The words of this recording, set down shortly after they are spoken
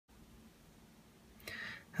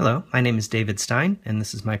Hello, my name is David Stein, and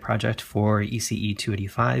this is my project for ECE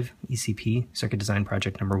 285 ECP Circuit Design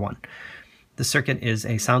Project number 1. The circuit is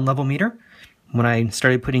a sound level meter. When I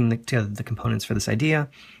started putting together the components for this idea,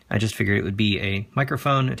 I just figured it would be a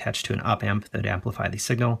microphone attached to an op-amp that would amplify the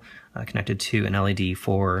signal, connected to an LED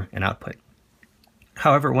for an output.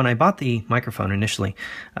 However, when I bought the microphone initially,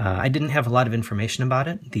 I didn't have a lot of information about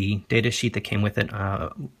it. The data sheet that came with it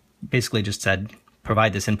basically just said,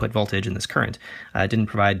 provide this input voltage and this current. It didn't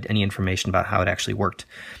provide any information about how it actually worked.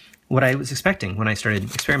 What I was expecting when I started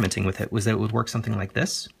experimenting with it was that it would work something like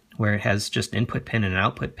this, where it has just an input pin and an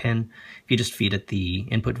output pin. If you just feed it the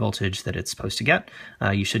input voltage that it's supposed to get,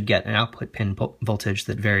 you should get an output pin voltage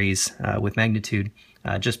that varies with magnitude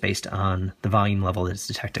just based on the volume level that it's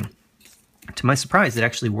detecting. To my surprise, it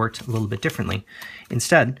actually worked a little bit differently.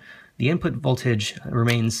 Instead, the input voltage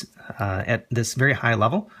remains at this very high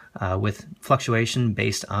level with fluctuation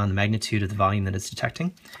based on the magnitude of the volume that it's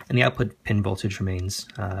detecting, and the output pin voltage remains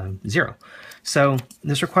 0. So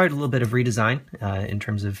this required a little bit of redesign in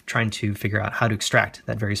terms of trying to figure out how to extract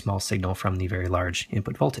that very small signal from the very large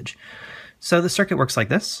input voltage. So the circuit works like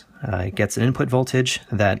this. It gets an input voltage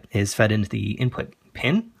that is fed into the input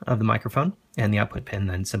pin of the microphone, and the output pin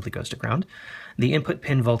then simply goes to ground. The input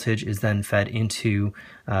pin voltage is then fed into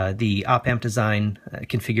the op-amp design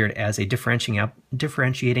configured as a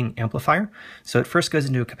differentiating amplifier. So it first goes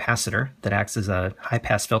into a capacitor that acts as a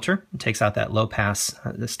high-pass filter and takes out that low-pass,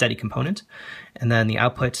 the steady component. And then the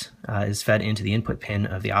output is fed into the input pin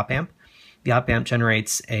of the op-amp. The op-amp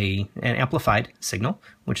generates an amplified signal,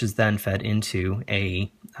 which is then fed into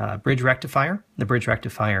a bridge rectifier. The bridge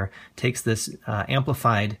rectifier takes this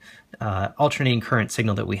amplified alternating current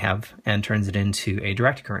signal that we have and turns it into a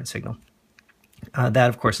direct current signal. That,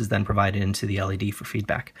 of course, is then provided into the LED for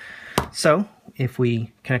feedback. So if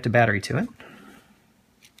we connect a battery to it,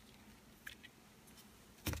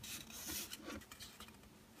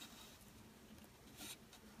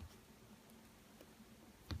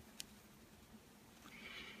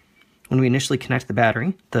 when we initially connect the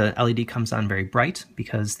battery, the LED comes on very bright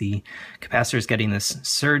because the capacitor is getting this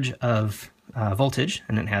surge of voltage,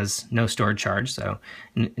 and it has no stored charge, so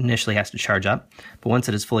it initially has to charge up. But once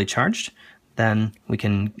it is fully charged, then we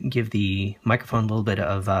can give the microphone a little bit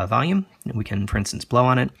of volume. We can, for instance, blow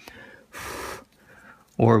on it,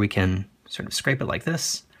 or we can sort of scrape it like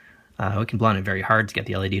this. We can blow on it very hard to get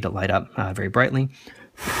the LED to light up very brightly.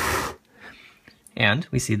 And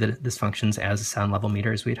we see that this functions as a sound level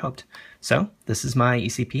meter as we had hoped. So this is my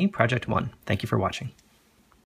ECP Project 1. Thank you for watching.